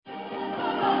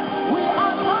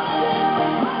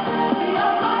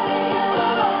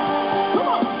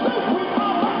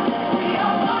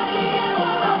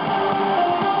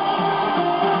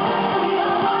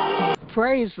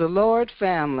Praise the Lord,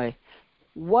 family.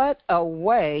 What a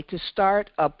way to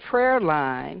start a prayer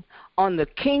line on the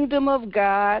kingdom of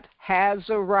God has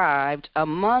arrived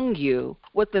among you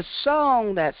with a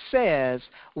song that says,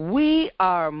 we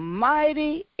are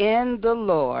mighty in the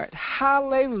Lord.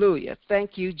 Hallelujah.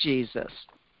 Thank you, Jesus.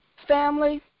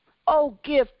 Family, oh,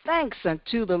 give thanks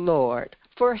unto the Lord,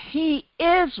 for he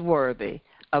is worthy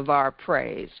of our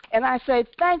praise. And I say,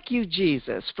 thank you,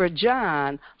 Jesus, for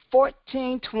John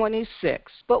 14:26.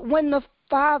 But when the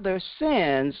Father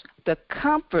sends the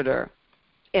Comforter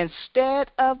instead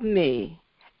of me,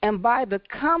 and by the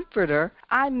Comforter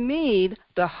I mean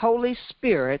the Holy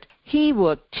Spirit, he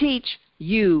will teach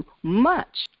you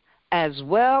much, as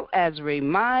well as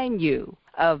remind you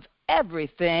of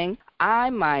everything I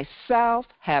myself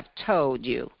have told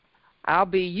you. I'll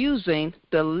be using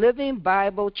the Living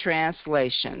Bible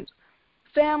translation.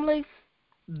 Family,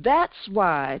 that's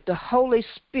why the Holy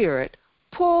Spirit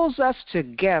pulls us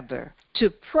together to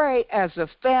pray as a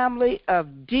family of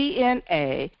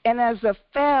DNA and as a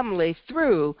family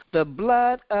through the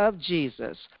blood of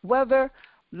Jesus, whether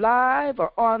live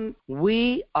or on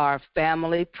We Are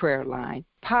Family Prayer Line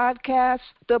podcast.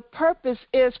 The purpose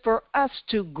is for us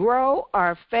to grow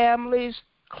our families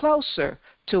closer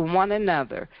to one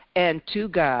another and to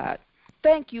God.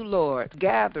 Thank you, Lord,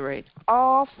 gathering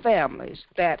all families,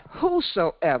 that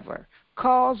whosoever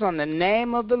calls on the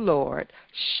name of the Lord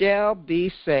shall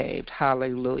be saved.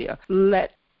 Hallelujah.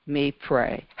 Let me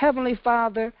pray. Heavenly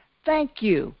Father, thank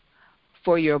you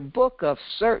for your book of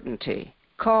certainty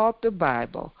called the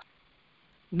Bible.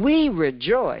 We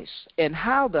rejoice in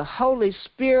how the Holy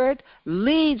Spirit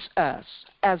leads us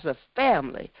as a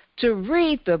family to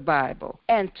read the Bible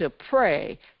and to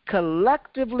pray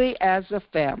collectively as a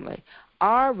family.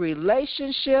 Our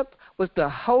relationship with the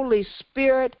Holy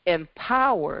Spirit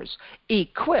empowers,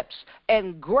 equips,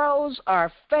 and grows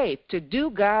our faith to do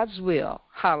God's will.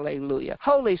 Hallelujah.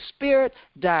 Holy Spirit,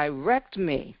 direct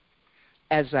me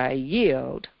as I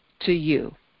yield to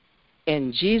you.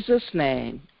 In Jesus'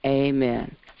 name,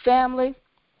 amen. Family,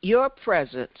 your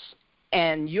presence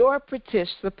and your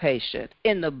participation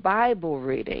in the Bible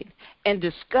reading and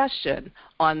discussion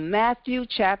on Matthew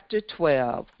chapter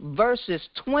 12, verses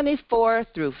 24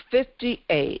 through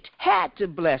 58, had to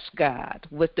bless God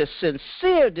with the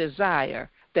sincere desire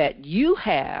that you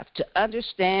have to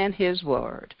understand his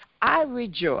word. I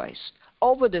rejoice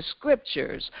over the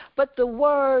scriptures, but the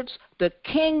words, the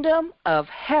kingdom of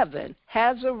heaven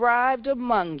has arrived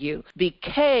among you,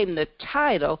 became the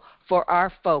title for our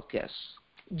focus.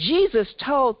 Jesus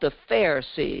told the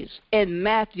Pharisees in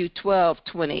Matthew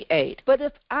 12:28, but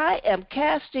if I am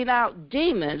casting out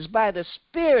demons by the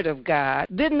Spirit of God,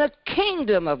 then the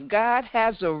kingdom of God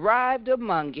has arrived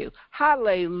among you.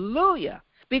 Hallelujah.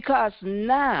 Because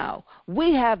now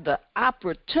we have the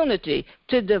opportunity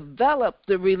to develop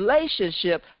the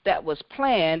relationship that was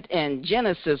planned in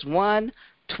Genesis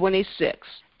 1:26.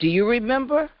 Do you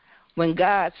remember when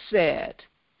God said,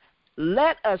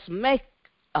 let us make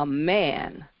a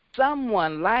man,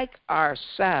 someone like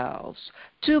ourselves,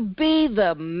 to be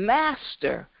the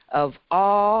master of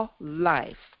all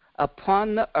life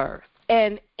upon the earth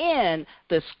and in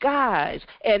the skies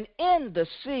and in the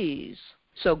seas.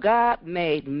 So God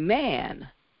made man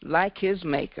like his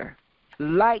maker.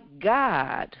 Like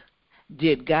God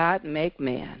did God make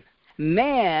man.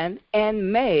 Man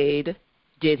and maid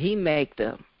did he make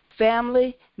them.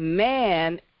 Family,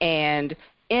 man and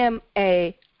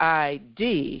M-A-I-D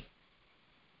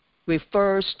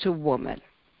refers to woman.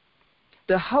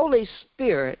 The Holy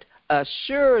Spirit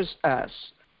assures us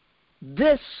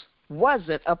this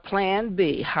wasn't a plan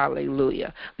B,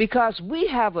 hallelujah, because we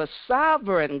have a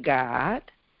sovereign God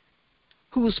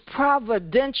whose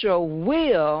providential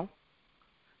will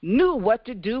knew what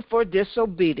to do for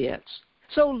disobedience.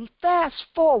 So fast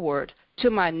forward to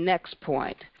my next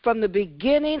point. From the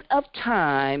beginning of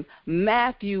time,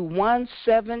 Matthew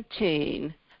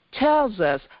 1:17 tells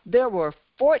us there were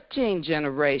 14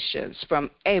 generations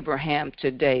from Abraham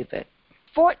to David,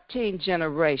 14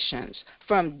 generations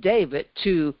from David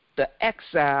to the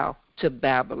exile to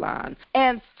Babylon,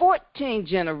 and 14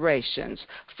 generations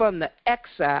from the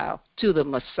exile to the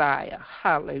Messiah.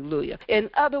 Hallelujah. In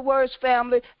other words,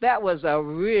 family, that was a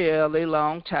really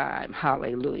long time.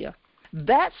 Hallelujah.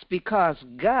 That's because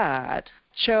God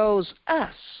chose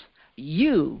us,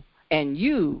 you and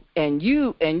you and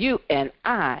you and you and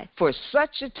I, for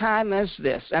such a time as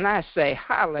this. And I say,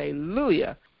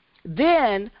 hallelujah.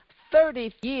 Then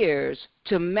 30 years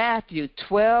to Matthew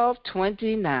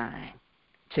 12:29.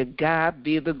 To God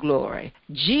be the glory.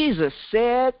 Jesus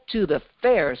said to the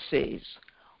Pharisees,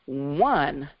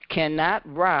 one cannot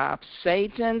rob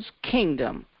Satan's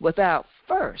kingdom without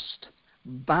first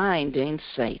binding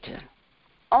Satan.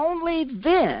 Only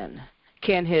then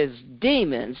can his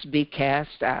demons be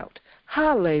cast out.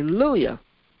 Hallelujah.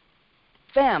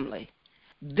 Family,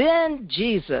 then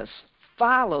Jesus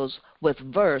follows with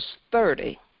verse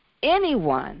 30.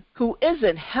 Anyone who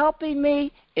isn't helping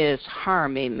me is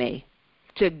harming me.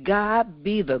 To God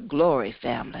be the glory,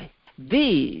 family.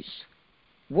 These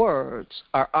words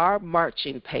are our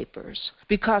marching papers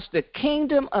because the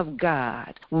kingdom of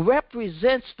God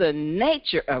represents the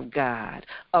nature of God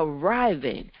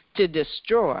arriving to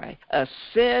destroy a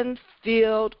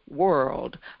sin-filled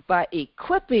world by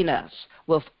equipping us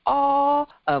with all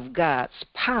of God's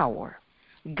power,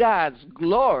 God's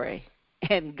glory,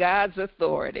 and God's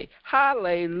authority.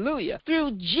 Hallelujah.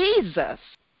 Through Jesus,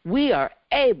 we are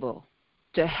able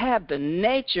to have the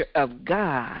nature of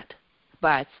God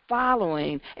by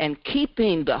following and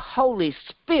keeping the Holy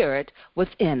Spirit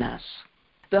within us.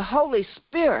 The Holy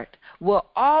Spirit will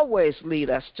always lead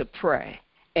us to pray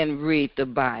and read the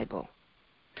Bible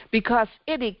because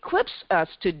it equips us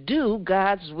to do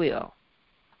God's will.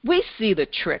 We see the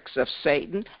tricks of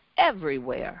Satan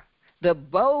everywhere. The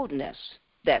boldness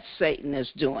that Satan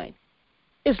is doing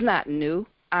is not new.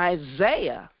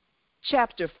 Isaiah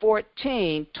chapter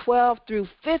 14, 12 through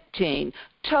 15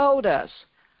 told us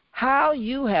how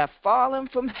you have fallen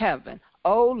from heaven,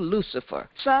 O Lucifer,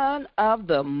 son of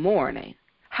the morning,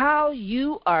 how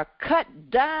you are cut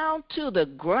down to the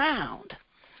ground,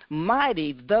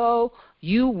 mighty though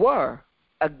you were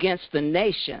against the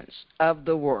nations of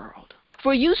the world.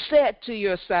 For you said to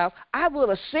yourself, I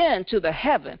will ascend to the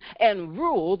heaven and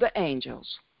rule the angels.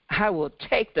 I will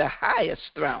take the highest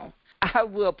throne. I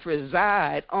will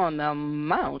preside on the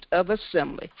mount of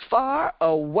assembly, far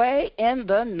away in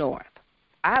the north.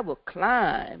 I will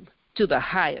climb to the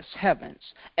highest heavens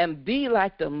and be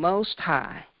like the Most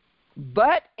High.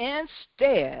 But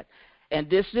instead, and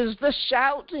this is the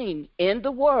shouting in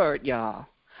the word, y'all,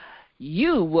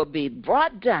 you will be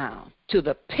brought down to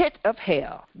the pit of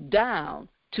hell, down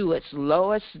to its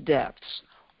lowest depths.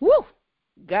 Woo!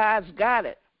 God's got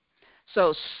it.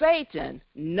 So Satan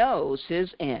knows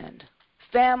his end.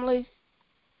 Family,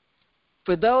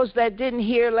 for those that didn't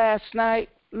hear last night,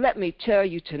 let me tell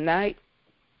you tonight,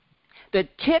 the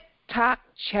TikTok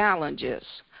challenges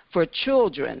for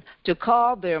children to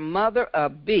call their mother a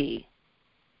B.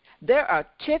 There are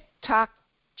TikTok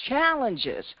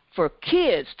challenges for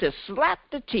kids to slap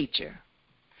the teacher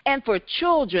and for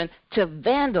children to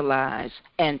vandalize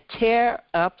and tear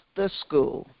up the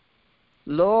school.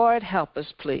 Lord, help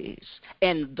us, please.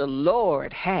 And the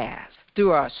Lord has,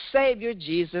 through our Savior,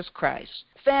 Jesus Christ.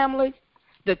 Family,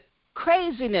 the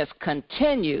craziness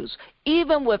continues,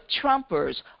 even with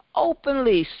Trumpers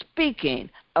openly speaking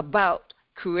about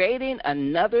creating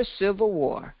another civil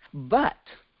war. But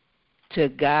to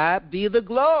God be the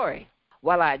glory.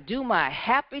 While I do my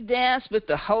happy dance with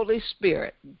the Holy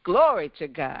Spirit, glory to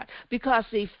God, because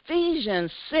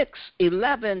Ephesians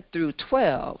 6:11 through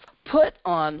 12 put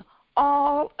on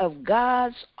all of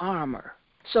God's armor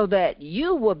so that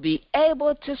you will be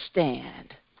able to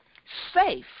stand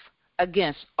safe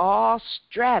against all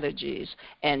strategies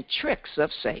and tricks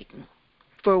of Satan.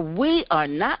 For we are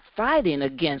not fighting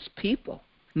against people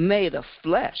made of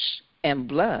flesh and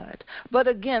blood, but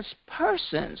against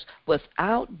persons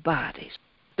without bodies,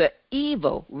 the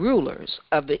evil rulers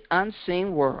of the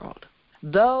unseen world,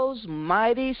 those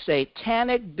mighty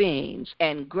satanic beings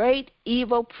and great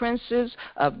evil princes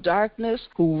of darkness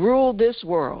who rule this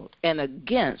world, and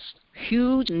against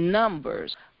huge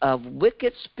numbers of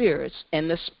wicked spirits in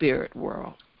the spirit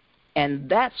world. And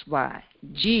that's why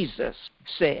Jesus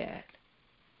said,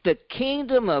 the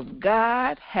kingdom of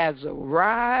God has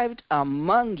arrived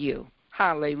among you.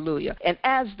 Hallelujah. And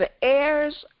as the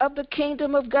heirs of the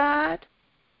kingdom of God,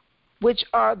 which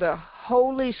are the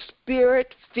Holy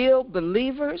Spirit-filled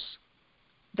believers,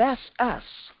 that's us.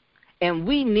 And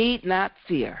we need not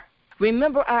fear.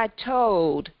 Remember, I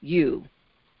told you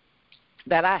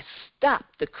that I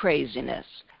stopped the craziness.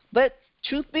 But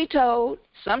truth be told,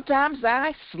 sometimes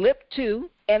I slip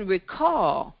too and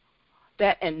recall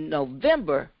that in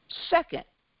November 2nd,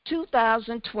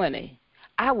 2020,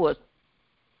 I was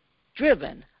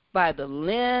driven by the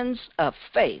lens of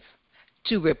faith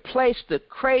to replace the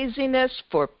craziness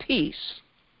for peace.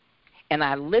 And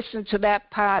I listen to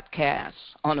that podcast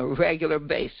on a regular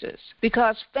basis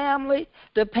because, family,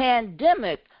 the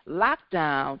pandemic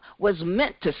lockdown was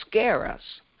meant to scare us,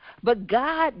 but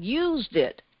God used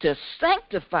it to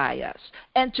sanctify us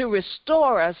and to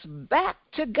restore us back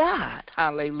to God.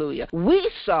 Hallelujah. We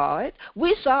saw it.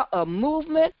 We saw a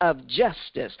movement of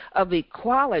justice, of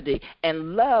equality,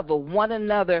 and love of one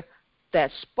another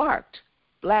that sparked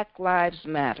Black Lives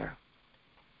Matter.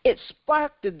 It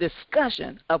sparked the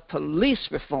discussion of police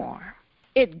reform.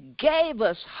 It gave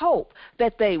us hope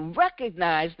that they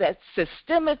recognized that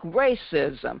systemic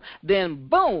racism. Then,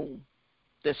 boom,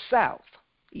 the South.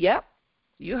 Yep,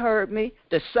 you heard me.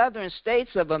 The southern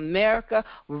states of America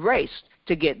raced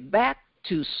to get back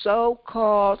to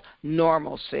so-called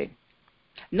normalcy.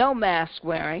 No mask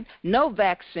wearing, no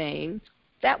vaccine.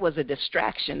 That was a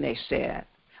distraction, they said.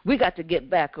 We got to get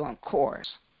back on course.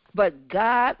 But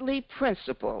godly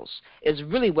principles is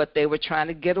really what they were trying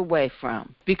to get away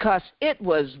from, because it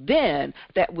was then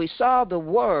that we saw the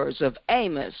words of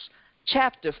Amos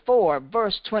chapter 4,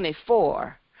 verse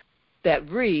 24, that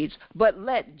reads, "But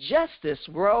let justice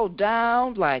roll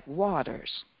down like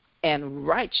waters, and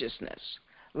righteousness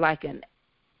like an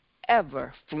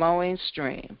ever-flowing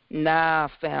stream." Nah,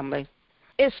 family,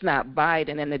 it's not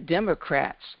Biden and the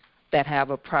Democrats that have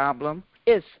a problem.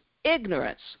 It's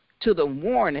ignorance to the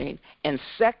warning in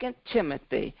 2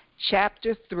 Timothy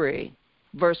chapter 3,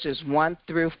 verses 1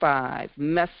 through 5,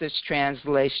 Message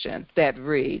translation, that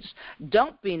reads,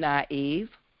 "Don't be naive.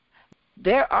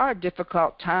 There are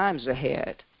difficult times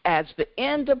ahead. As the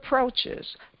end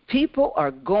approaches, people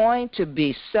are going to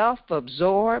be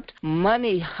self-absorbed,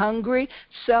 money-hungry,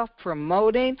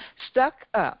 self-promoting, stuck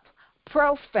up,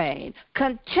 profane,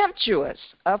 contemptuous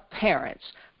of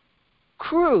parents,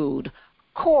 crude,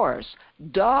 coarse,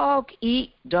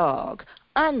 dog-eat-dog,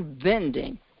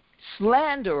 unbending,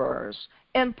 slanderers,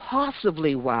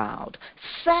 impulsively wild,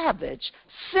 savage,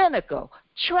 cynical,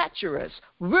 treacherous,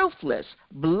 ruthless,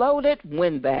 bloated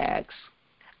windbags,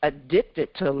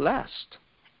 addicted to lust,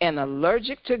 and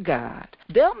allergic to God.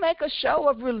 They'll make a show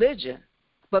of religion,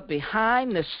 but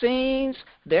behind the scenes,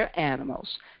 they're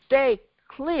animals. Stay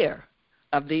clear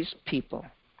of these people."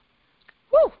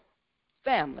 Whew,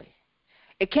 family.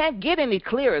 It can't get any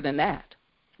clearer than that.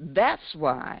 That's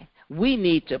why we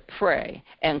need to pray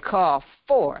and call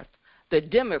forth the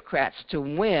Democrats to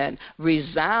win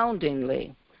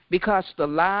resoundingly, because the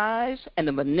lies and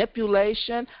the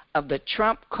manipulation of the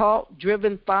Trump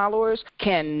cult-driven followers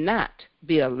cannot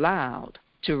be allowed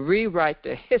to rewrite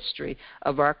the history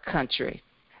of our country,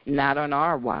 not on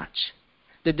our watch.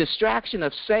 The distraction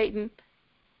of Satan,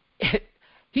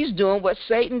 he's doing what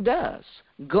Satan does,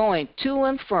 going to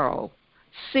and fro,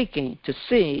 seeking to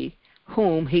see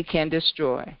whom he can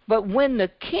destroy. But when the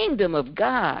kingdom of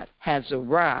God has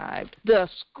arrived, the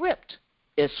script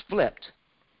is flipped.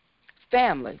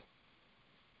 Family,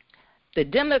 the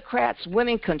Democrats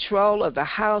winning control of the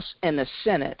House and the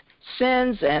Senate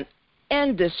sends an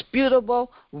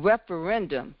indisputable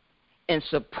referendum in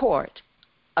support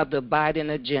of the Biden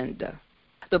agenda.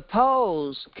 The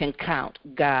polls can count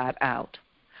God out,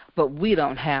 but we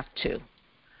don't have to.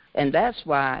 And that's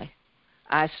why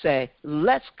I say,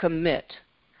 let's commit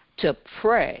to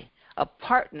pray a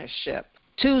partnership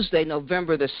Tuesday,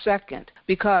 November the 2nd,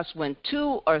 because when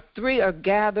 2 or 3 are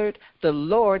gathered, the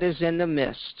Lord is in the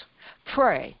midst.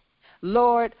 Pray,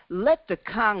 Lord, let the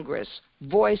Congress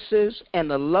voices and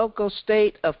the local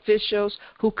state officials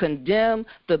who condemn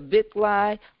the big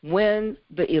lie win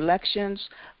the elections.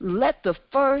 Let the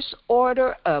first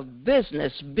order of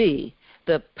business be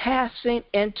the passing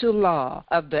into law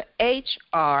of the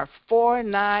H.R.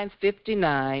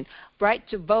 4959 Right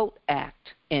to Vote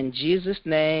Act. In Jesus'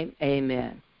 name,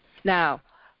 amen. Now,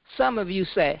 some of you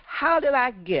say, how did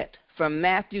I get from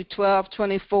Matthew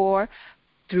 12:24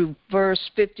 through verse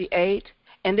 58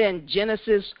 and then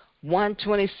Genesis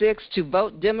 1:26 to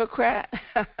vote Democrat?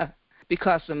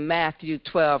 Because of Matthew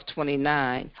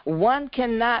 12:29. One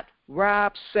cannot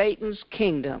rob Satan's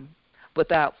kingdom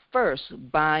without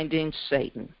first binding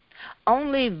Satan.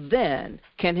 Only then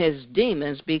can his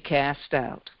demons be cast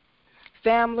out.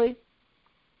 Family,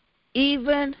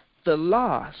 even the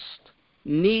lost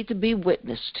need to be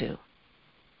witnessed to,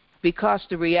 because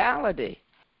the reality,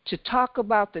 to talk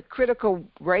about the critical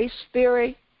race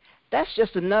theory, that's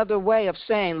just another way of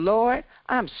saying, Lord,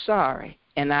 I'm sorry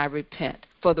and I repent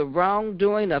for the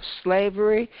wrongdoing of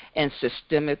slavery and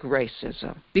systemic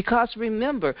racism. Because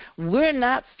remember, we're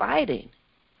not fighting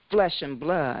flesh and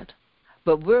blood,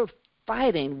 but we're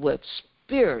fighting with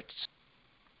spirits.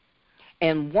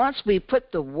 And once we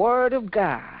put the Word of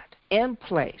God in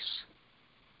place,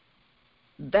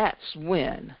 that's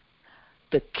when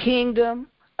the kingdom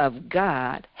of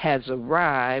God has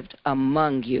arrived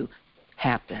among you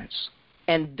happens.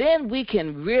 And then we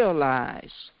can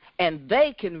realize, and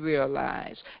they can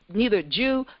realize, neither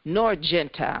Jew nor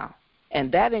Gentile,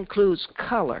 and that includes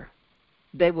color.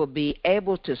 They will be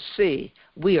able to see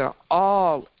we are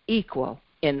all equal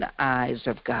in the eyes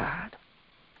of God.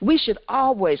 We should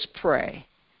always pray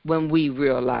when we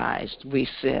realize we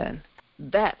sin.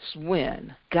 that's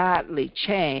when godly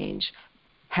change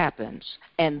happens.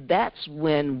 And that's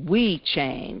when we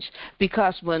change.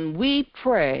 Because when we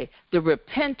pray the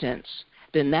repentance,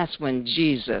 then that's when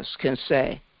Jesus can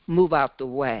say, move out the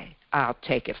way. I'll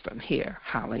take it from here.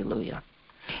 Hallelujah.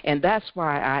 And that's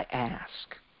why I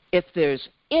ask, if there's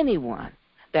anyone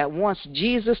that wants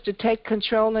Jesus to take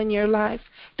control in your life,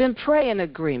 then pray in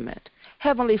agreement.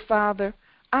 Heavenly Father,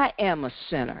 I am a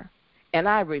sinner, and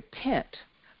I repent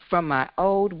from my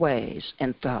old ways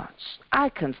and thoughts. I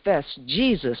confess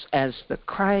Jesus as the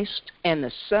Christ and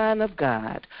the Son of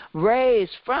God,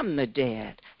 raised from the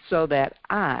dead, so that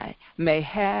I may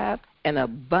have an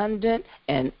abundant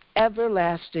and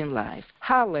everlasting life.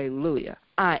 Hallelujah.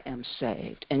 I am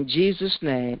saved. In Jesus'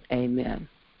 name, amen.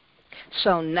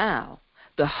 So now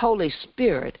the Holy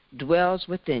Spirit dwells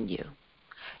within you.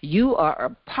 You are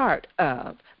a part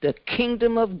of the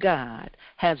kingdom of God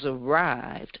has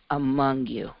arrived among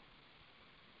you.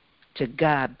 To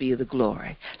God be the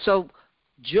glory. So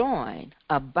join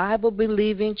a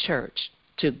Bible-believing church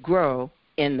to grow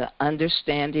in the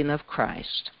understanding of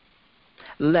Christ.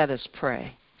 Let us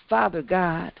pray. Father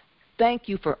God, thank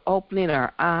you for opening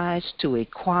our eyes to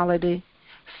equality,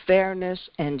 fairness,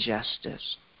 and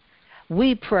justice.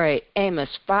 We pray Amos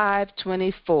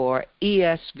 5:24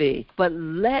 ESV, but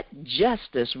let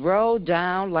justice roll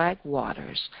down like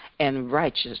waters and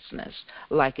righteousness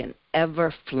like an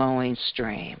ever-flowing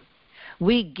stream.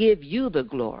 We give you the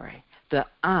glory, the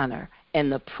honor,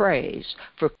 and the praise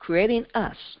for creating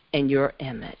us in your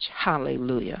image.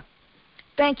 Hallelujah.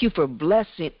 Thank you for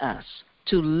blessing us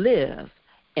to live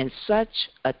in such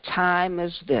a time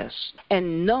as this,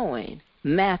 and knowing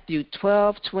Matthew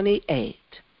 12:28,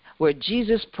 where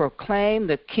Jesus proclaimed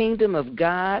the kingdom of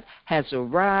God has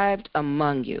arrived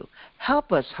among you.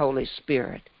 Help us, Holy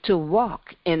Spirit, to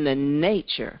walk in the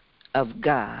nature of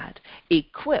God,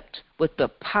 equipped with the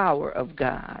power of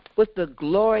God, with the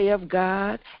glory of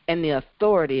God and the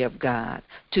authority of God,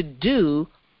 to do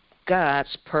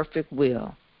God's perfect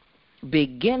will,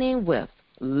 beginning with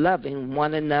loving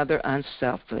one another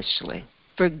unselfishly.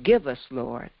 Forgive us,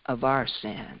 Lord, of our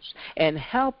sins, and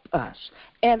help us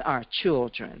and our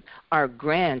children, our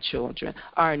grandchildren,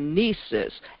 our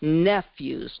nieces,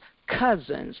 nephews,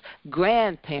 cousins,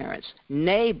 grandparents,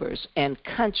 neighbors, and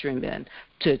countrymen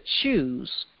to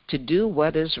choose to do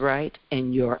what is right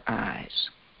in your eyes.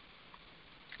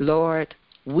 Lord,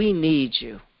 we need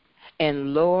you.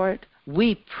 And Lord,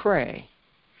 we pray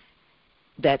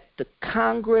that the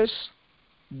Congress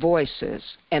voices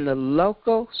and the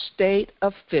local state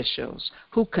officials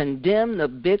who condemn the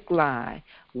big lie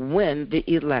win the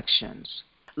elections.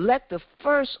 Let the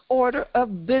first order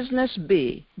of business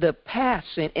be the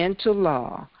passing into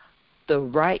law the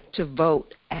Right to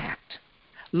Vote Act.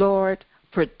 Lord,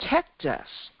 protect us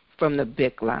from the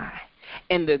big lie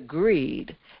and the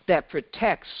greed that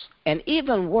protects and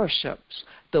even worships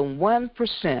the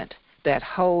 1% that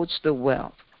holds the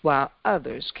wealth, while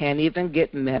others can't even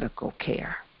get medical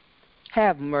care.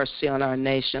 Have mercy on our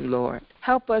nation, Lord.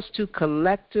 Help us to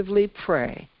collectively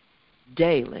pray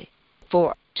daily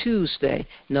for Tuesday,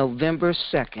 November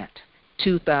 2nd,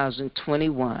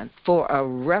 2021, for a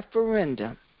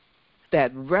referendum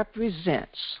that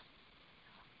represents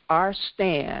our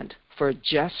stand for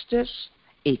justice,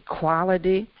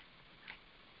 equality,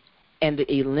 and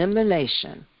the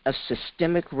elimination of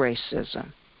systemic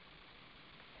racism.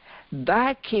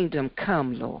 Thy kingdom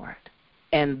come, Lord,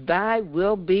 and thy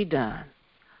will be done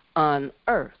on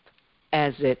earth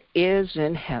as it is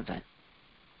in heaven.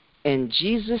 In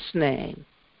Jesus' name,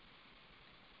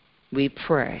 we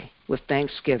pray with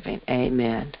thanksgiving.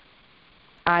 Amen.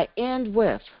 I end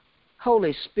with,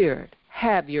 Holy Spirit,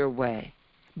 have your way.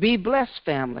 Be blessed,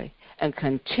 family, and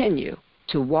continue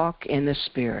to walk in the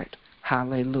Spirit.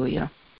 Hallelujah.